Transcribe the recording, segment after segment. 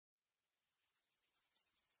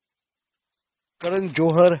Karan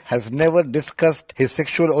Johar has never discussed his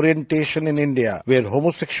sexual orientation in India, where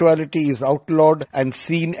homosexuality is outlawed and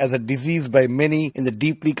seen as a disease by many in the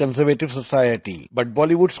deeply conservative society. But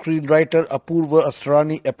Bollywood screenwriter Apurva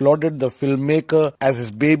Asrani applauded the filmmaker as his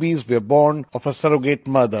babies were born of a surrogate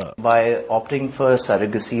mother. By opting for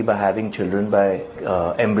surrogacy, by having children, by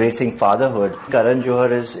embracing fatherhood, Karan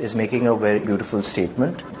Johar is making a very beautiful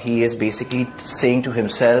statement. He is basically saying to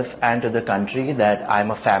himself and to the country that I'm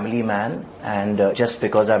a family man, and just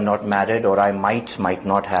because I'm not married, or I might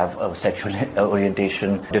not have a sexual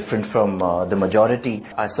orientation different from the majority,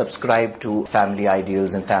 I subscribe to family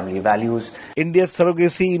ideals and family values. India's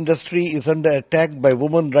surrogacy industry is under attack by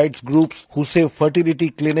women rights groups who say fertility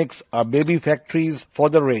clinics are baby factories for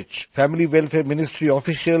the rich. Family Welfare Ministry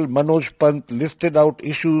official Manoj Pant listed out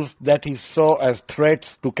issues that he saw as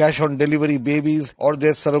threats to cash-on-delivery babies or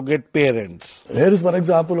their surrogate parents. Here is one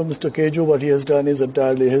example of Mr. Kejo. What he has done is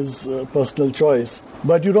entirely his personal choice.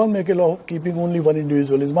 But you don't make a law keeping only one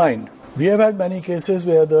individual in mind. We have had many cases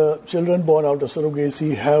where the children born out of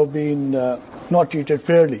surrogacy have been not treated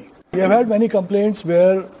fairly. We have had many complaints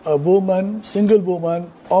where a woman, single woman,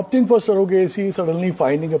 opting for surrogacy, suddenly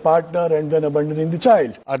finding a partner and then abandoning the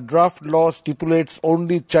child. A draft law stipulates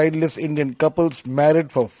only childless Indian couples married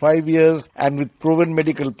for 5 years and with proven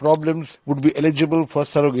medical problems would be eligible for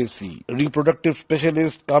surrogacy. Reproductive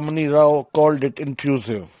specialist Kamini Rao called it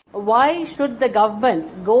intrusive. Why should the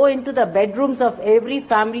government go into the bedrooms of every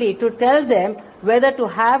family to tell them whether to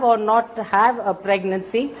have or not have a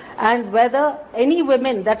pregnancy, and whether any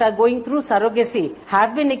women that are going through surrogacy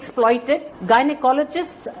have been exploited?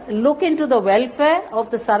 Gynecologists look into the welfare of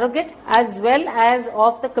the surrogate as well as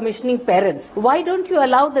of the commissioning parents. Why don't you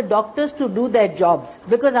allow the doctors to do their jobs?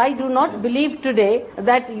 Because I do not believe today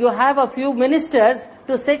that you have a few ministers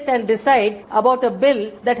to sit and decide about a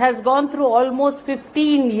bill that has gone through almost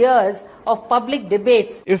 15 years of public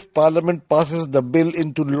debates. If Parliament passes the bill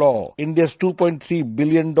into law, India's $2.3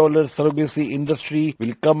 billion surrogacy industry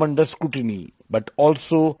will come under scrutiny. But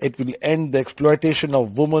also, it will end the exploitation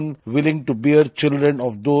of women willing to bear children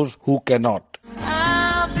of those who cannot.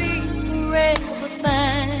 I'll be forever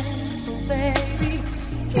thankful, baby.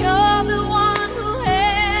 You're the one who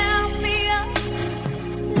held me up,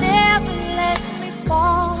 never let me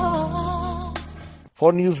fall.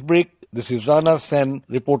 For Newsbreak, this is Rana Sen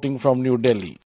reporting from New Delhi.